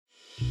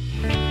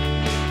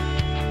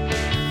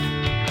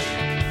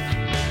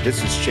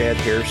This is Chad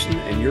Harrison,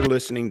 and you're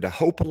listening to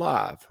Hope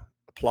Alive,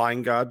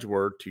 applying God's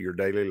Word to your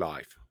daily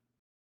life.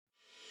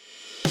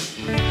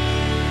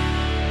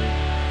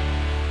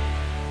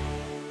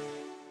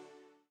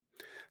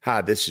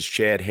 Hi, this is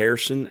Chad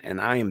Harrison, and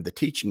I am the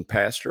teaching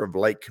pastor of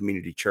Lake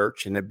Community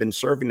Church and have been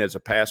serving as a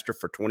pastor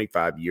for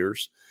 25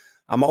 years.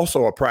 I'm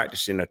also a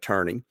practicing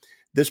attorney.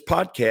 This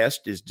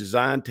podcast is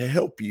designed to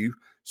help you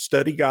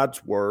study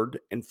God's Word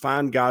and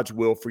find God's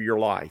will for your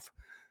life.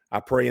 I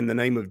pray in the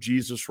name of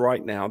Jesus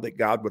right now that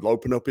God would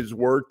open up His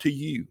Word to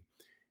you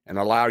and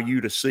allow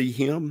you to see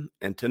Him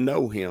and to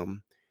know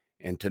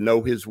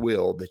His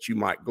will, that you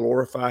might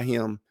glorify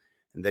Him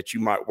and that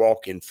you might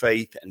walk in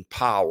faith and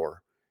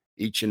power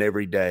each and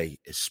every day,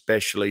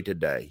 especially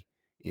today,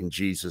 in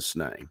Jesus'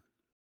 name.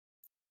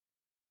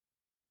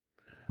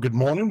 Good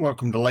morning.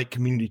 Welcome to Lake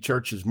Community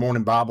Church's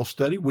morning Bible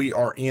study. We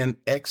are in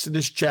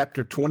Exodus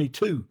chapter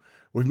 22.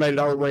 We've made it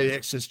all the way to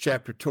Exodus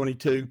chapter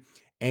 22,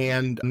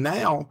 and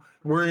now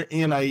we're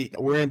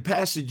in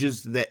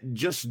passages that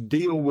just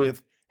deal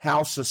with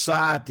how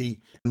society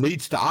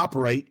needs to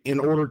operate in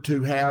order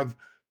to have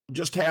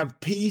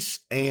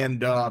peace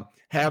and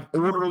have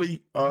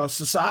orderly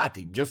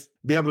society. Just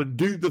be able to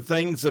do the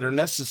things that are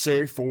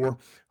necessary for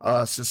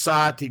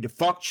society to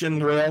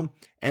function well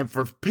and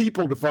for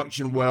people to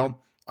function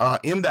well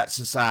in that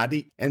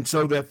society, and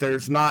so that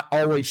there's not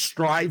always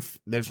strife,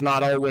 there's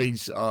not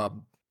always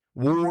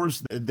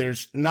wars,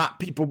 there's not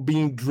people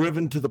being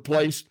driven to the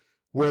place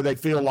where they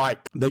feel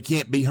like they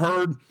can't be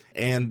heard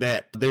and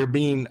that they're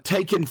being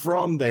taken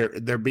from, their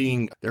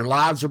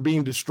lives are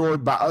being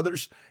destroyed by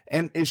others.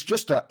 And it's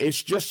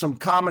just some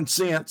common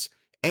sense.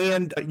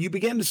 And you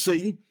begin to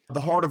see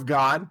the heart of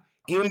God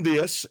in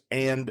this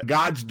and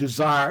God's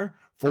desire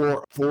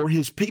for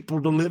His people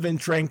to live in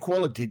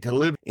tranquility, to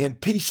live in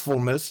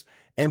peacefulness,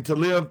 and to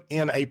live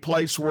in a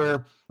place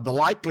where the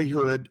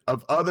likelihood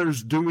of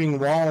others doing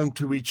wrong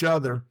to each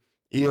other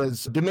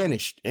is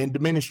diminished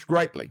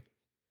greatly.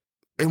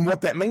 And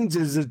what that means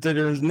is that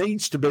there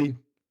needs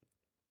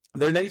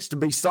to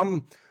be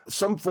some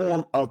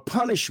form of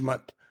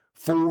punishment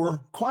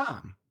for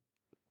crime.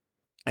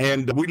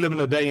 And we live in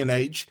a day and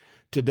age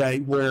today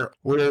where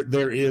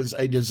there is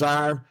a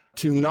desire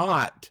to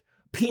not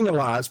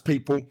penalize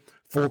people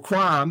for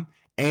crime,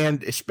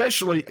 and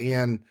especially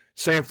in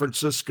San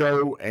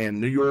Francisco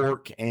and New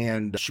York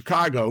and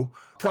Chicago,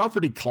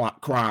 property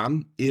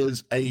crime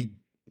is a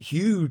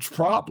huge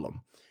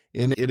problem,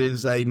 and it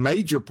is a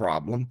major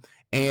problem.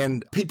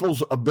 And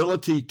people's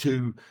ability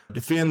to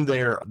defend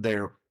their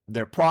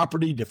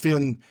property,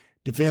 defend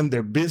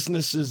their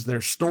businesses, their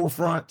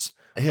storefronts,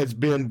 has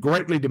been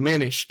greatly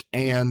diminished,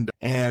 and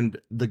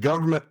the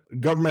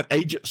government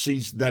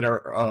agencies that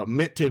are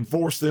meant to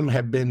enforce them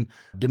have been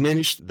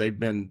diminished. They've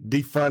been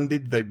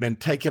defunded. They've been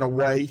taken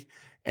away,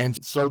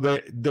 and so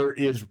there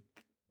is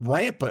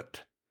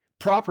rampant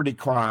property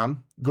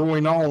crime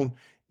going on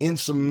in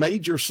some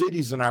major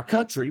cities in our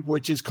country,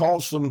 which has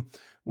caused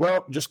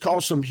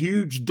some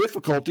huge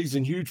difficulties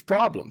and huge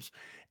problems.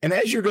 And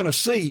as you're going to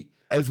see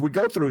as we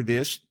go through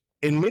this,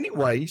 in many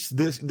ways,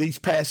 these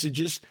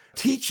passages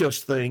teach us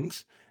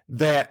things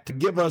that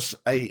give us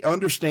a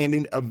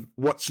understanding of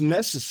what's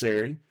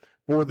necessary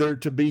for there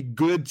to be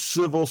good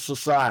civil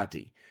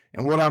society.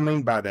 And what I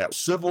mean by that,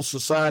 civil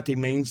society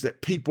means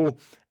that people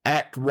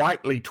act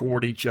rightly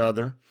toward each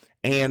other,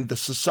 and the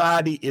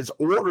society is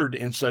ordered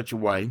in such a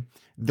way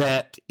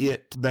that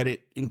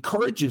it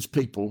encourages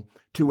people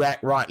to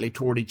act rightly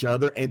toward each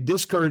other and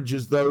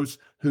discourages those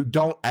who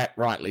don't act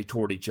rightly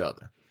toward each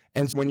other.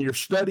 And when you're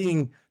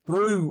studying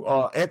through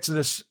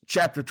Exodus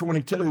chapter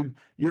 22,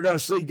 you're going to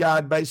see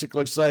God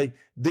basically say,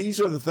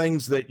 these are the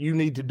things that you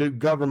need to do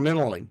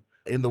governmentally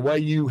in the way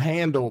you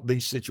handle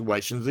these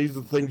situations. These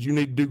are the things you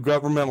need to do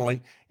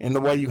governmentally in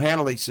the way you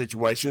handle these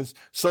situations,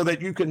 so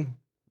that you can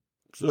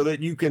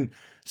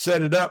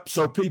set it up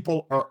so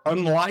people are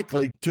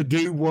unlikely to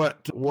do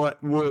what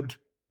would,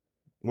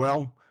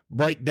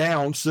 break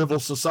down civil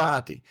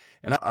society.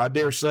 And I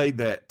dare say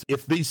that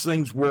if these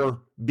things were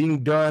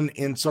being done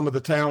in some of the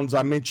towns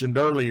I mentioned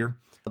earlier,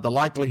 the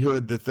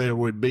likelihood that there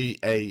would be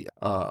a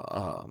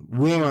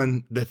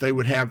run, that they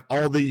would have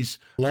all these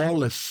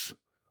lawless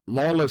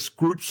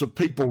groups of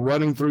people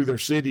running through their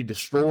city,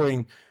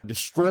 destroying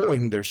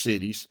their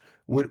cities,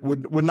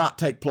 would not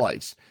take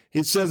place.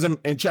 It says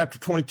in chapter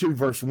 22,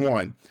 verse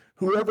 1,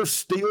 whoever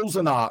steals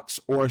an ox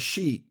or a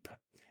sheep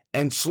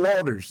and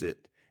slaughters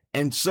it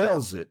and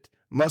sells it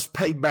must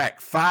pay back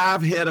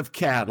 5 head of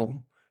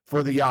cattle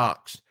for the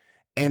ox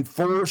and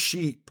 4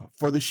 sheep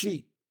for the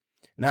sheep.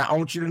 Now, I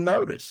want you to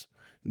notice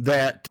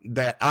that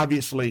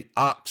obviously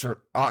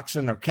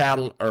oxen or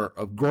cattle are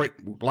of a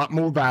lot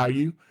more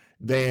value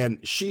than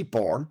sheep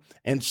are.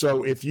 And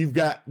so if you've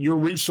got your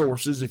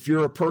resources, if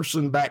you're a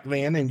person back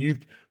then and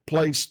you've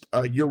placed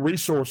your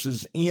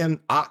resources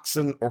in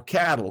oxen or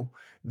cattle,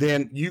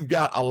 then you've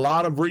got a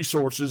lot of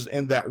resources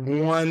in that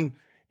one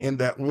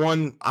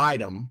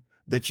item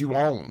that you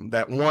own,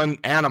 that one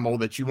animal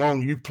that you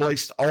own. You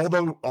placed all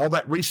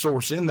that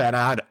resource in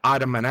that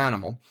item and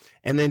animal.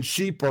 And then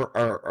sheep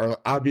are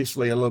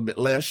obviously a little bit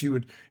less. You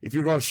would, if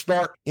you're going to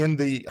start in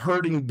the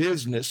herding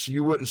business,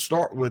 you wouldn't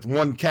start with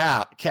one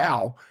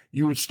cow.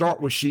 You would start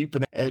with sheep,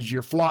 and as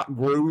your flock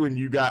grew and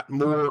you got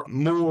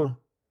more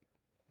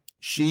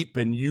sheep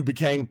and you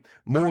became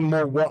more and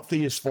more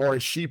wealthy as far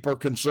as sheep are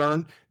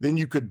concerned, then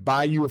you could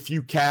buy you a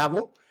few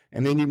cattle,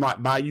 and then you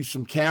might buy you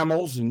some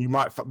camels, and you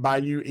might buy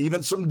you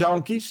even some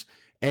donkeys,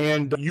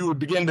 and you would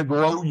begin to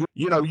grow,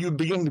 you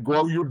begin to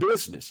grow your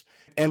business.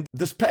 And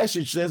this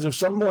passage says if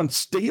someone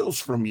steals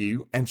from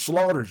you and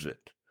slaughters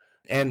it,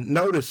 and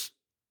notice,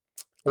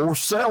 or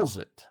sells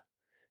it,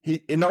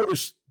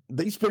 notice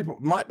these people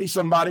might be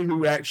somebody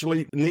who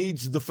actually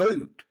needs the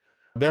food.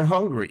 They're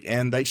hungry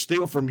and they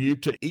steal from you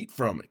to eat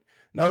from it.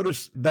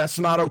 Notice that's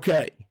not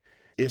okay.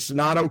 It's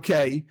not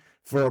okay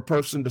for a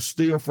person to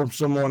steal from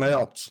someone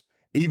else,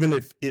 even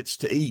if it's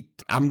to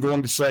eat. I'm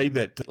going to say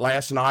that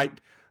last night,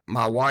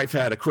 my wife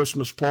had a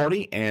Christmas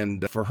party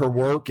and for her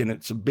work, and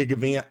it's a big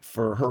event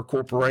for her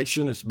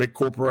corporation. It's a big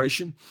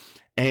corporation.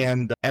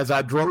 And as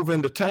I drove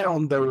into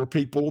town, there were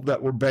people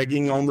that were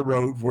begging on the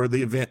road where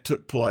the event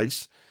took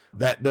place.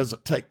 That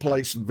doesn't take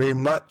place very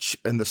much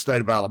in the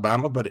state of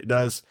Alabama, but it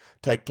does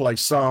take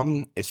place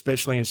some,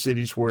 especially in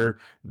cities where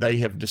they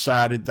have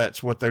decided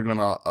that's what they're going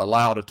to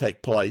allow to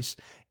take place.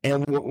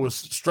 And what was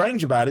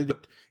strange about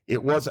it,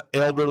 it wasn't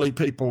elderly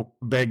people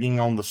begging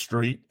on the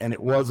street, and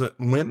it wasn't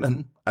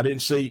women. I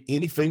didn't see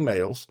any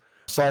females.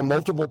 I saw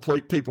multiple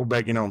people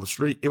begging on the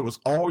street. It was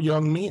all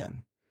young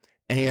men,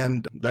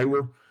 and they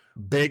were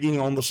begging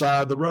on the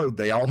side of the road.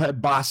 They all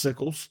had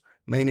bicycles,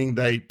 meaning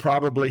they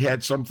probably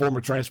had some form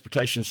of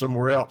transportation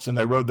somewhere else, and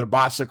they rode their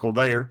bicycle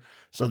there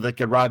so they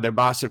could ride their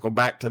bicycle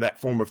back to that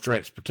form of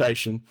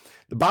transportation.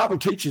 The Bible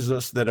teaches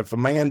us that if a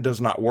man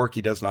does not work,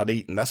 he does not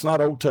eat. And that's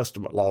not Old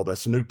Testament law,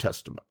 that's New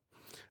Testament.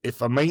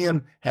 If a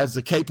man has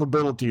the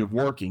capability of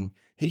working,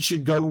 he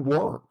should go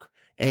work.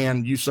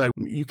 And you say,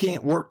 you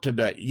can't work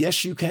today.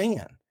 Yes, you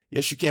can.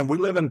 Yes, you can. We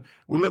live in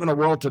a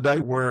world today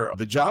where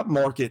the job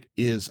market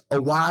is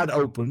wide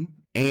open,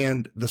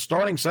 and the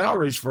starting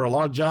salaries for a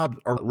lot of jobs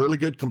are really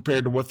good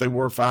compared to what they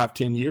were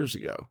 5-10 years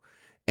ago.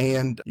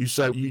 And you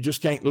say you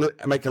just can't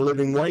make a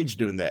living wage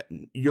doing that.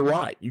 You're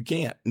right. You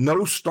can't.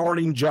 No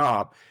starting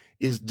job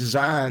is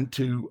designed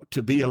to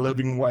be a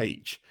living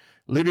wage.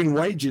 Living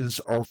wages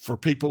are for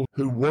people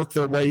who work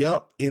their way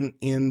up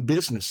in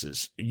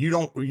businesses.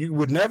 You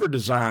would never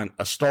design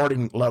a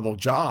starting level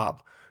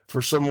job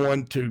for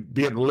someone to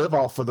be able to live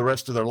off for the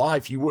rest of their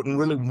life. You wouldn't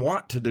really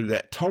want to do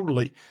that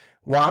totally.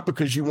 Why?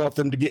 Because you want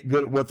them to get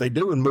good at what they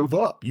do and move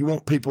up. You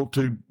want people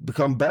to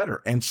become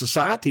better, and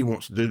society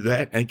wants to do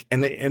that,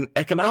 and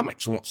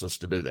economics wants us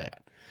to do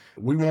that.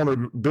 We want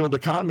to build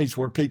economies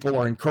where people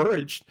are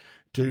encouraged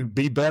to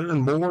be better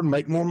and more and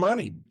make more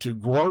money, to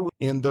grow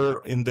in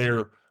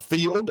their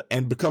field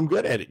and become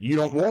good at it. You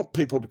don't want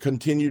people to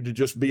continue to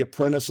just be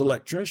apprentice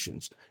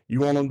electricians.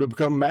 You want them to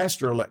become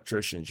master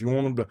electricians. You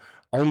want them to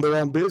own their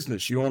own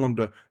business. You want them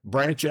to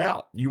branch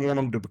out. You want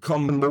them to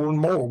become more and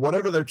more,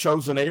 whatever their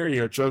chosen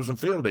area or chosen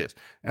field is.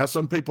 Now,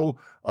 some people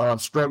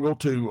struggle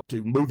to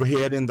move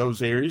ahead in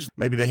those areas.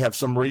 Maybe they have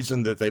some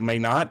reason that they may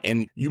not,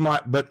 and you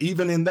might, but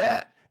even in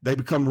that, they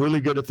become really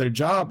good at their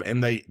job,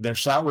 and their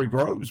salary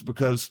grows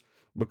because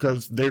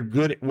they're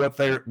good at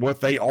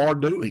what they are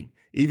doing.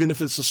 Even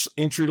if it's an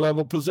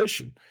entry-level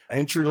position. An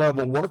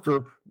entry-level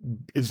worker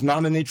is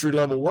not an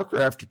entry-level worker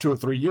after 2 or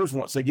 3 years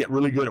once they get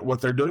really good at what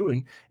they're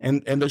doing,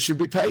 and they should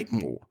be paid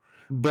more.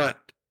 But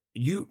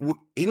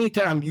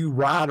anytime you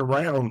ride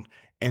around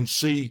and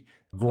see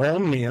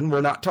grown men, we're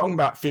not talking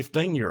about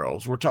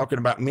 15-year-olds. We're talking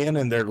about men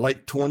in their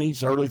late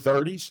 20s, early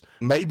 30s,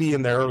 maybe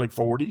in their early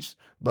 40s,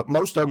 but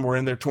most of them were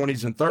in their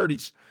 20s and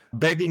 30s,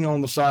 begging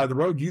on the side of the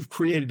road. You've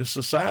created a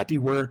society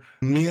where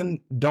men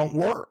don't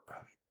work.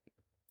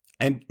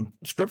 And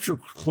Scripture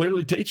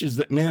clearly teaches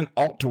that men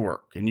ought to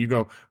work. And you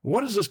go,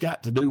 what has this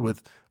got to do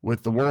with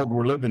the world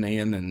we're living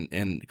in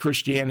and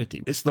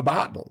Christianity? It's the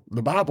Bible.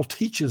 The Bible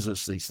teaches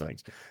us these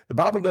things. The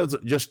Bible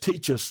doesn't just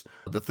teach us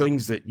the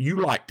things that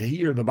you like to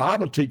hear. The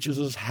Bible teaches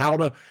us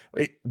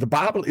the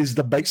Bible is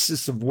the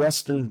basis of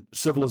Western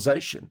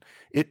civilization.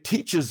 It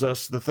teaches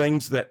us the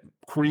things that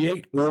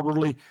create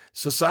orderly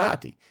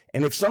society.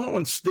 And if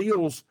someone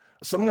steals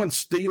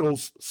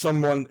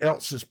someone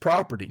else's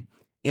property,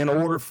 in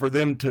order for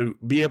them to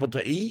be able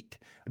to eat,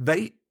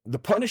 the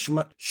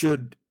punishment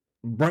should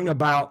bring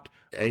about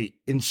a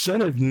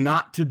incentive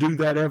not to do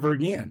that ever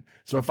again.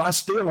 So if I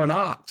steal an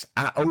ox,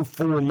 I owe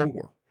 4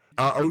 more.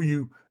 I owe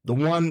you the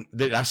one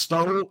that I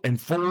stole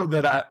and 4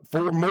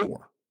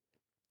 more.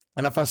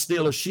 And if I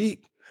steal a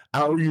sheep,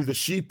 I owe you the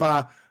sheep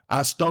I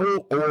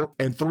stole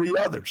and 3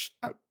 others.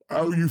 I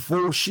owe you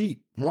 4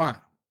 sheep. Why?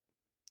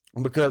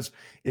 Because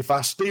if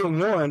I steal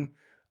one,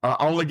 I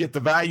only get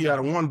the value out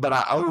of 1, but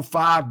I owe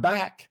 5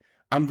 back.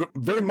 I'm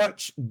very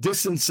much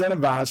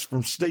disincentivized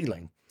from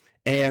stealing,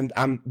 and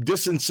I'm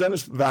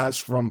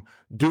disincentivized from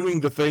doing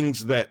the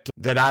things that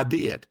I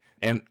did,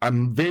 and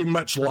I'm very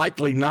much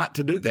likely not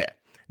to do that.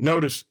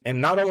 Notice,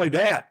 and not only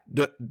that,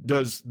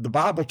 does the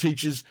Bible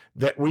teaches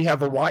that we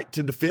have a right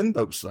to defend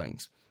those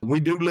things. We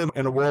do live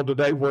in a world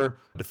today where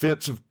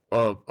defense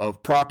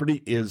of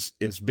property is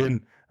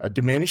been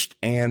diminished,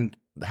 and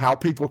how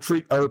people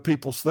treat other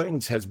people's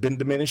things has been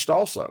diminished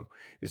also.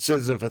 It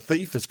says if a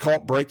thief is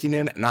caught breaking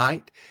in at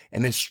night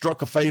and is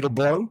struck a fatal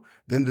blow,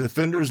 then the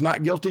defender is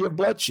not guilty of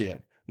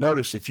bloodshed.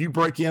 Notice, if you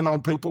break in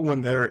on people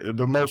when they're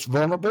the most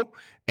vulnerable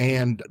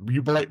and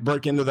you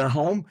break into their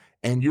home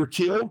and you're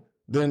killed,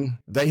 then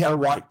they have a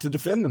right to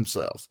defend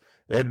themselves.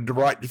 They had the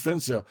right to defend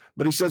themselves.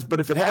 But he says, but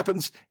if it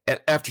happens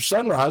after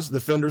sunrise, the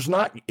offender's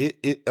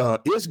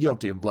is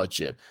guilty of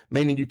bloodshed,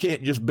 meaning you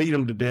can't just beat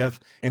them to death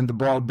in the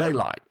broad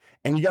daylight.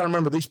 And you got to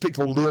remember, these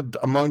people lived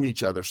among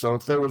each other. So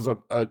if there was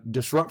a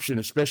disruption,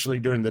 especially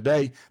during the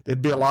day,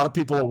 there'd be a lot of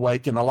people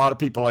awake and a lot of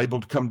people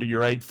able to come to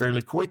your aid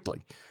fairly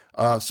quickly.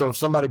 So if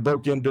somebody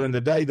broke in during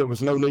the day, there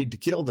was no need to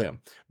kill them.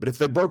 But if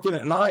they broke in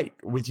at night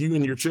with you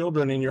and your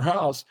children in your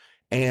house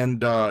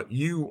and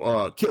you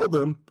killed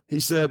them, he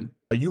said,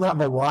 you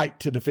have a right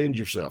to defend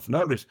yourself.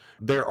 Notice,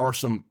 there are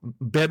some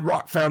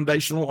bedrock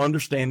foundational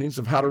understandings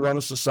of how to run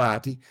a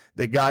society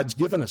that God's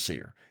given us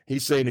here.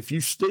 He's saying if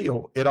you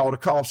steal, it ought to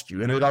cost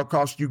you, and it ought to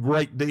cost you a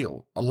great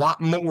deal, a lot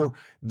more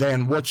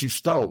than what you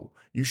stole.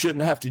 You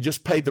shouldn't have to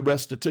just pay the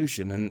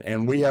restitution.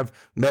 And we have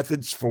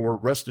methods for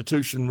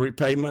restitution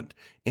repayment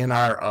in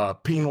our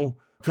penal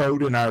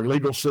code, in our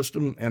legal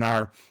system, in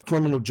our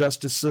criminal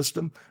justice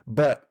system,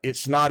 but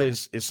it's not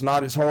as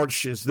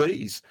harsh as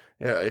these.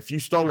 If you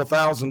stole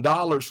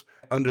 $1,000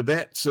 under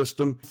that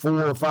system,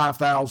 $4,000 or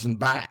 $5,000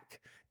 back.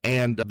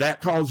 And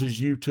that causes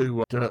you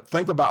to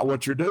think about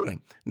what you're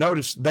doing.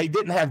 Notice, they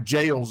didn't have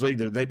jails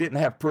either. They didn't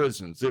have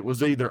prisons. It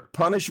was either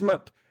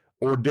punishment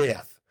or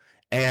death.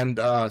 And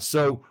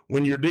so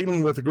when you're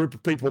dealing with a group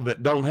of people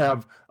that don't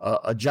have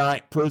a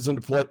giant prison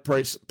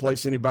to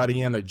place anybody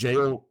in, a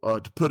jail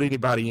to put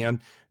anybody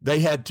in,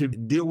 they had to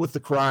deal with the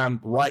crime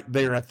right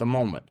there at the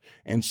moment.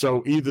 And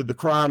so either the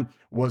crime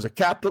was a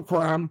capital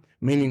crime,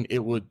 meaning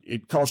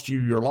it cost you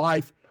your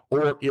life,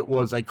 or it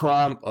was a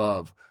crime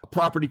of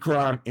property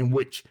crime in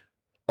which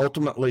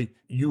ultimately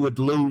you would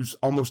lose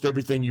almost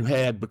everything you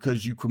had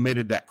because you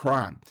committed that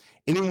crime.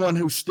 Anyone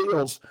who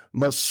steals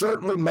must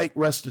certainly make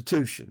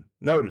restitution.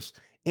 Notice,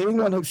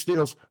 anyone who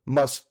steals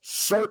must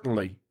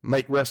certainly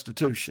make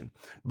restitution.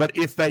 But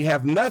if they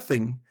have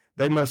nothing,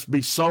 they must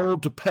be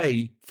sold to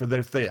pay for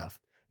their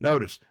theft.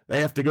 Notice, they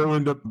have to go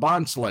into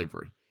bond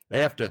slavery.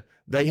 There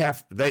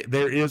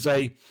is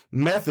a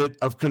method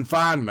of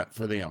confinement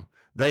for them.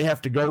 They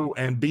have to go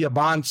and be a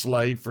bond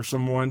slave for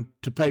someone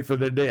to pay for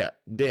their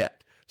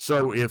debt.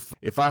 So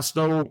if I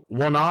stole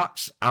one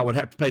ox, I would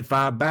have to pay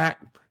 5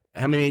 back.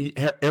 How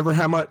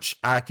much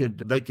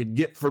they could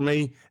get for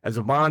me as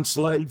a bond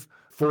slave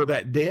for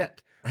that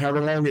debt, however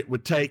long it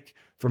would take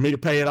for me to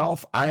pay it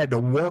off, I had to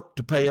work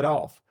to pay it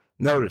off.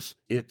 Notice,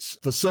 it's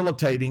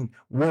facilitating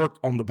work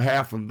on the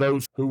behalf of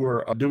those who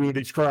are doing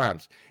these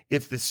crimes.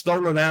 If the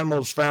stolen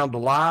animal is found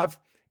alive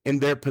in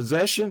their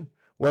possession,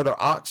 whether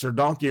ox or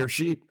donkey or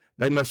sheep,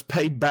 they must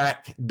pay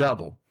back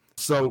double.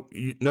 So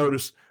you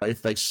notice,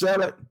 if they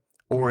sell it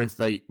or if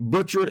they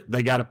butcher it,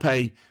 they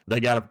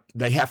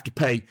have to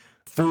pay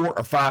 4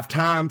 or 5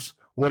 times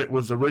what it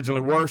was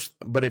originally worth.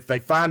 But if they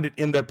find it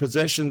in their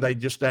possession, they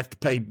just have to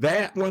pay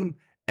that one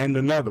and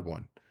another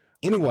one.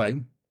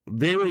 Anyway,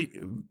 very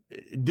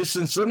much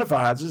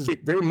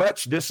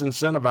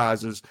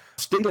disincentivizes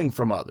stealing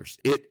from others.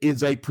 It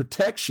is a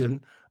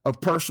protection of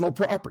personal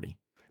property.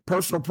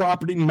 Personal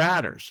property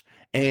matters,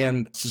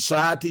 and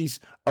society's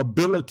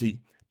ability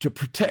to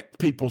protect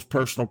people's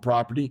personal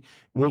property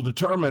will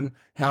determine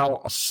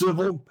how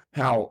civil,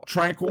 how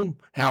tranquil,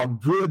 how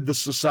good the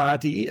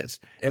society is.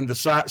 And the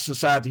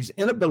society's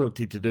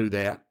inability to do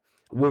that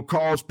will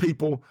cause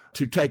people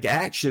to take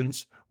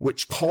actions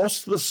which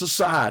cost the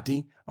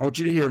society. I want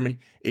you to hear me.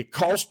 It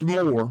costs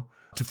more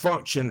to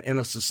function in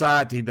a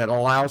society that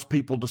allows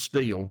people to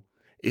steal.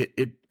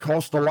 It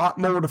costs a lot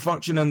more to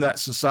function in that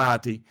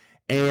society,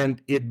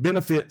 and it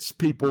benefits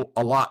people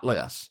a lot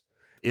less.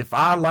 If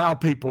I allow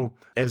people,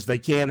 as they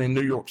can in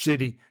New York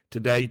City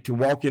today, to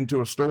walk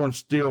into a store and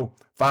steal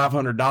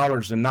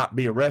 $500 and not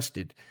be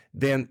arrested,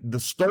 then the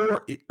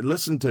store,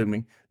 listen to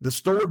me, the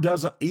store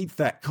doesn't eat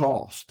that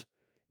cost.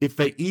 If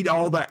they eat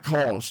all that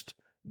cost,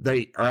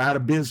 they are out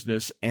of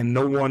business and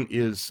no one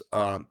is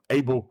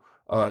able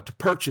to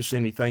purchase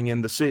anything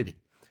in the city.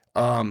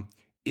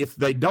 If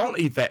they don't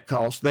eat that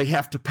cost, they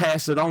have to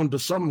pass it on to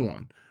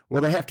someone.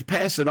 Well, they have to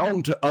pass it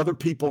on to other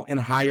people, and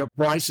higher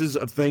prices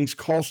of things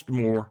cost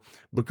more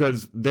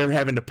because they're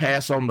having to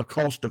pass on the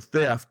cost of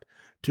theft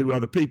to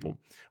other people.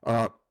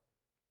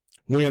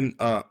 When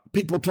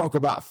people talk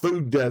about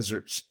food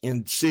deserts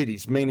in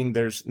cities, meaning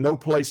there's no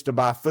place to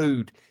buy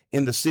food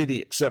in the city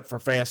except for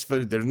fast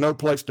food. There's no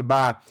place to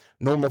buy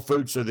normal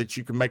food so that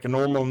you can make a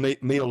normal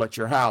meal at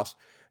your house.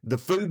 The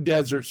food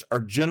deserts are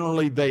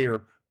generally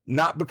there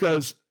not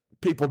because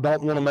people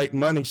don't want to make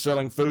money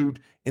selling food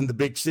in the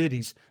big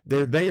cities.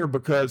 They're there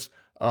because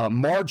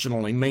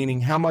marginally,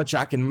 meaning how much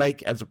I can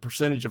make as a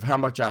percentage of how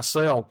much I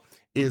sell,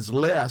 is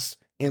less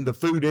in the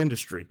food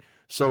industry.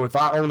 So if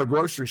I own a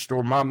grocery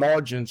store, my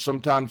margins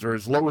sometimes are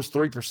as low as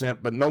 3%,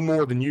 but no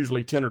more than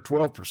usually 10 or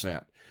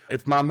 12%.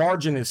 If my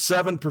margin is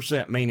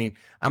 7%, meaning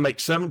I make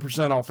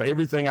 7% off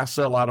everything I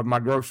sell out of my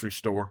grocery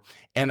store,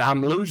 and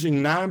I'm losing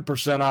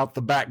 9% out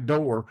the back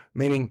door,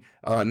 meaning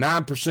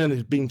 9%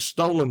 is being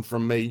stolen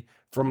from me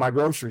from my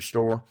grocery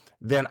store,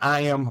 then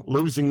I am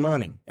losing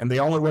money. And the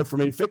only way for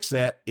me to fix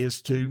that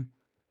is to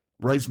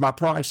raise my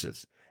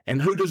prices.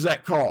 And who does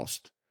that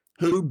cost?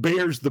 Who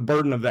bears the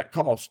burden of that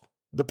cost?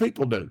 The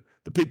people do.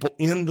 The people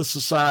in the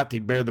society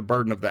bear the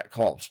burden of that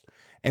cost.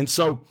 And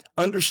so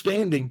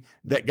understanding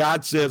that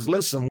God says,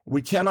 listen,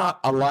 we cannot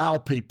allow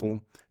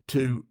people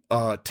to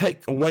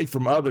take away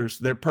from others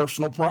their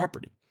personal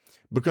property,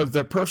 because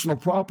their personal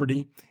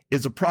property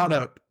is a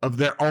product of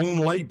their own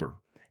labor.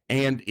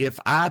 And if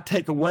I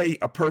take away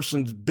a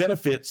person's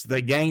benefits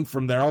they gain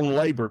from their own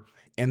labor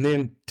and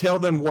then tell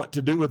them what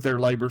to do with their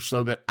labor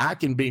so that I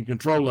can be in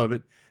control of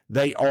it,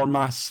 they are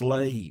my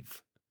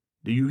slave.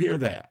 Do you hear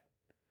that?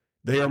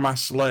 They are my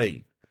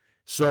slave.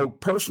 So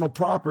personal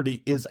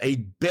property is a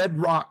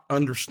bedrock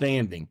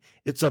understanding.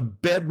 It's a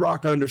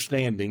bedrock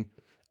understanding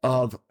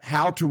of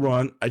how to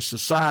run a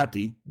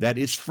society that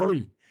is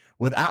free.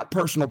 Without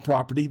personal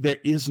property, there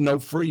is no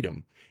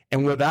freedom.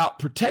 And without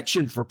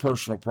protection for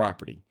personal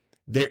property,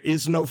 there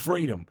is no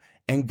freedom.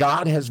 And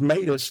God has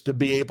made us to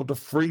be able to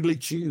freely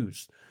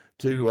choose,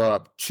 to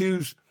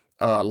choose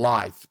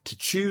life, to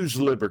choose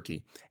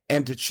liberty,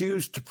 and to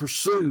choose to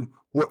pursue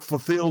what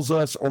fulfills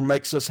us or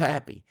makes us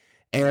happy.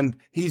 And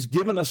he's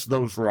given us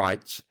those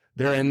rights.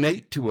 They're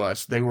innate to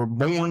us. They were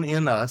born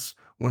in us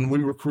when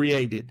we were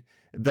created.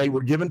 They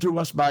were given to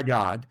us by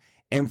God.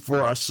 And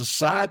for a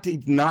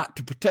society not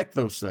to protect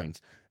those things,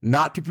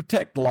 not to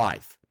protect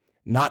life,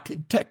 not to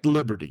protect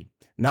liberty,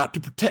 not to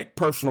protect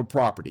personal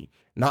property,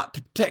 not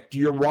to protect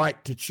your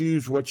right to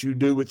choose what you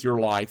do with your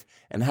life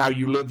and how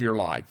you live your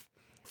life.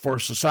 For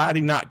a society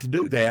not to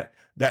do that,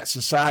 that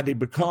society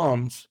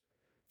becomes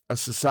a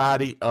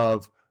society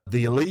of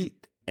the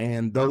elite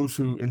and those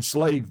who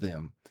enslave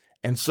them.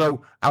 And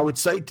so I would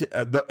say to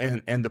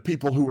the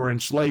people who are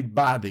enslaved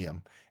by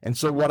them. And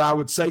so what I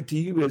would say to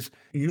you is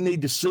you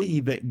need to see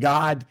that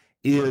God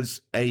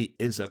is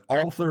an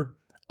author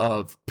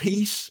of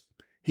peace.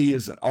 He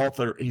is an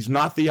author. He's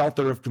not the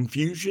author of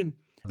confusion.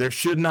 There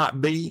should not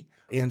be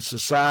in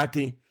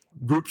society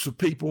groups of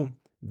people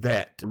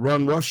that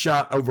run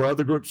roughshod over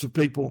other groups of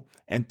people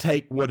and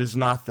take what is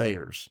not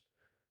theirs.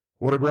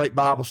 What a great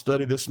Bible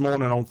study this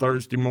morning on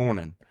Thursday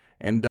morning.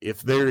 And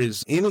if there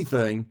is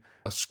anything,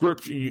 a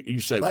scripture, you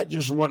say, that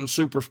just wasn't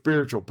super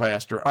spiritual,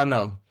 Pastor. I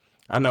know,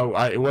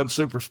 it wasn't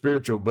super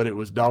spiritual, but it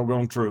was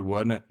doggone true,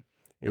 wasn't it?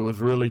 It was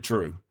really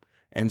true.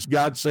 And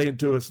God's saying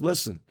to us,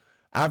 listen,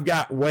 I've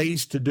got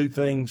ways to do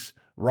things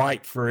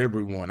right for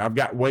everyone. I've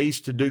got ways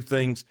to do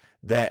things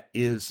that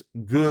is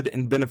good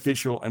and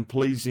beneficial and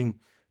pleasing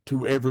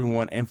to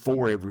everyone and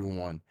for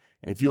everyone.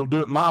 And if you'll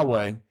do it my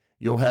way,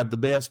 you'll have the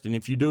best. And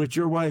if you do it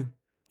your way,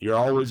 you're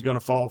always going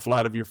to fall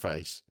flat of your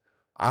face.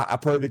 I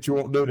pray that you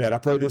won't do that. I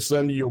pray this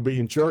Sunday you'll be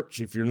in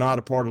church. If you're not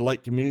a part of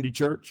Lake Community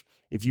Church,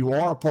 if you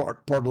are a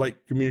part of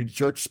Lake Community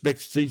Church,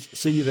 expect to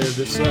see you there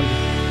this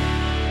Sunday.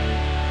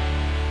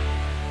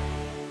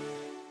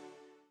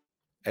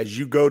 As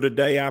you go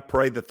today, I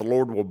pray that the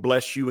Lord will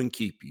bless you and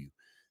keep you,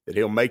 that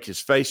he'll make his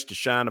face to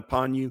shine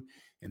upon you,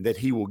 and that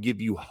he will give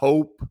you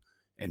hope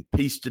and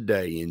peace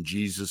today in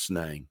Jesus'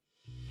 name.